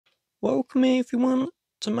Welcome everyone.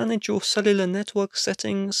 To manage your cellular network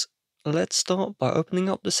settings, let's start by opening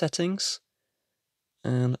up the settings.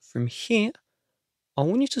 And from here, I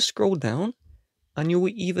want you to scroll down and you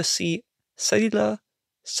will either see cellular,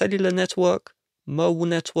 cellular network,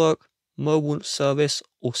 mobile service,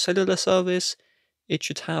 or cellular service. It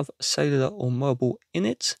should have cellular or mobile in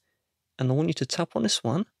it. And I want you to tap on this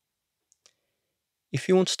one. If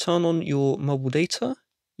you want to turn on your mobile data,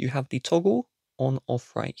 you have the toggle on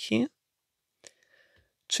off right here.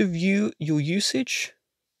 To view your usage,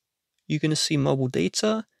 you're going to see mobile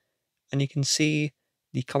data and you can see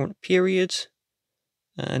the current period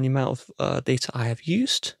and the amount of data I have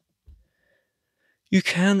used. You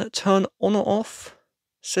can turn on or off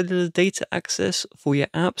cellular data access for your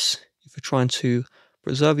apps if you're trying to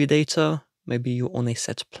preserve your data. Maybe you're on a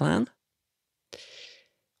set plan.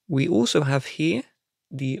 We also have here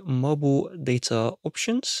the mobile data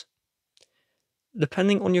options.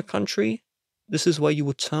 Depending on your country, this is where you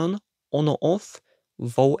will turn on or off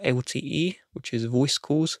VoLTE LTE, which is voice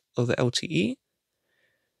calls over LTE.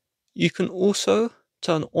 You can also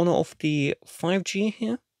turn on or off the 5G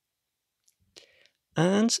here.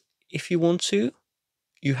 And if you want to,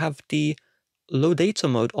 you have the low data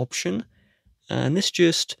mode option. And this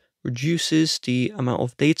just reduces the amount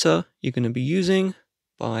of data you're going to be using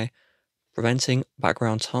by preventing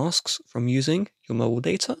background tasks from using your mobile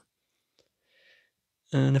data.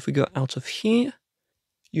 And if we go out of here,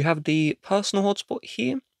 you have the personal hotspot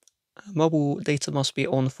here. Mobile data must be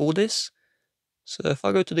on for this. So if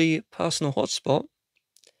I go to the personal hotspot,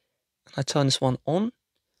 and I turn this one on,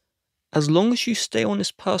 as long as you stay on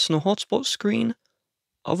this personal hotspot screen,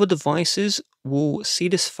 other devices will see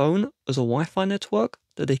this phone as a Wi-Fi network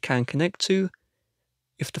that they can connect to.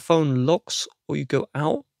 If the phone locks or you go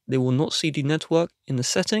out, they will not see the network in the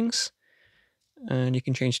settings. And you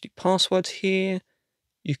can change the password here.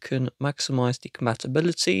 You can maximize the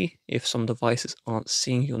compatibility if some devices aren't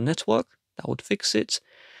seeing your network. That would fix it.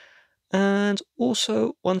 And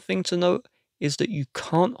also, one thing to note is that you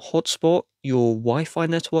can't hotspot your Wi-Fi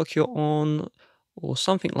network you're on or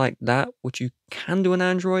something like that, which you can do on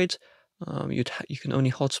Android. You can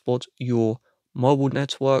only hotspot your mobile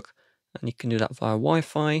network, and you can do that via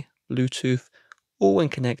Wi-Fi, Bluetooth, or when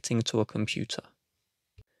connecting to a computer.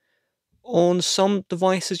 On some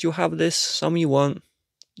devices you'll have this, some you won't.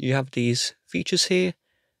 You have these features here,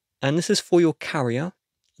 and this is for your carrier,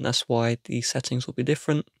 and that's why the settings will be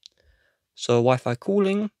different. So Wi-Fi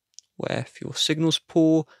calling, where if your signal's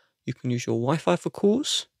poor, you can use your Wi-Fi for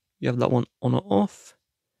calls. You have that one on or off.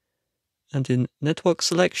 And in network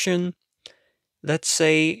selection, let's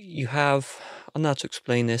say you have, I don't know how to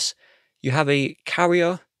explain this, you have a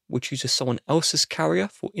carrier which uses someone else's carrier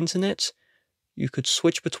for internet. You could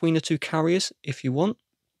switch between the two carriers if you want.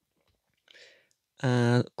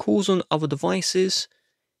 Calls on other devices.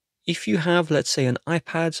 If you have, let's say, an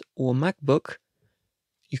iPad or a MacBook,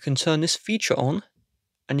 you can turn this feature on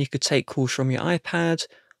and you could take calls from your iPad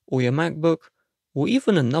or your MacBook or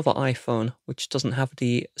even another iPhone which doesn't have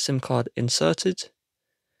the SIM card inserted.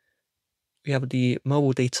 We have the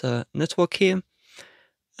mobile data network here.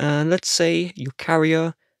 And let's say your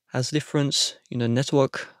carrier has different,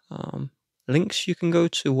 network links you can go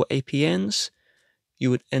to or APNs.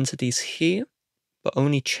 You would enter these here, but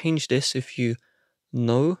only change this if you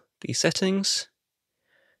know the settings.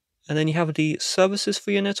 And then you have the services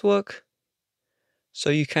for your network.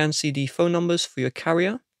 So you can see the phone numbers for your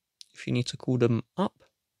carrier if you need to call them up.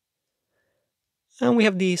 And we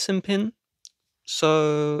have the SIM pin.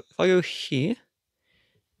 So if I go here,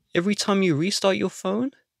 every time you restart your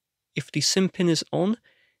phone, if the SIM pin is on,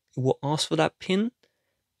 it will ask for that pin.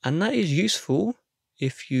 And that is useful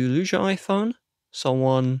if you lose your iPhone,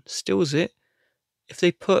 someone steals it. If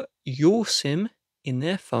they put your SIM in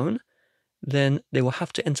their phone, then they will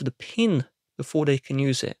have to enter the pin before they can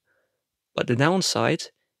use it. But the downside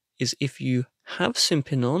is if you have SIM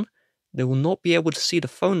pin on, they will not be able to see the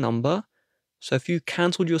phone number. So if you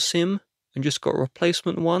cancelled your SIM and just got a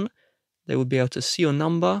replacement one, they would be able to see your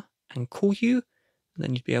number and call you, and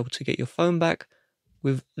then you'd be able to get your phone back.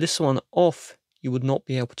 With this one off, you would not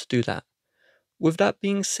be able to do that. With that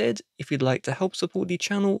being said, if you'd like to help support the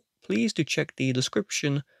channel, please do check the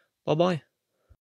description. Bye bye.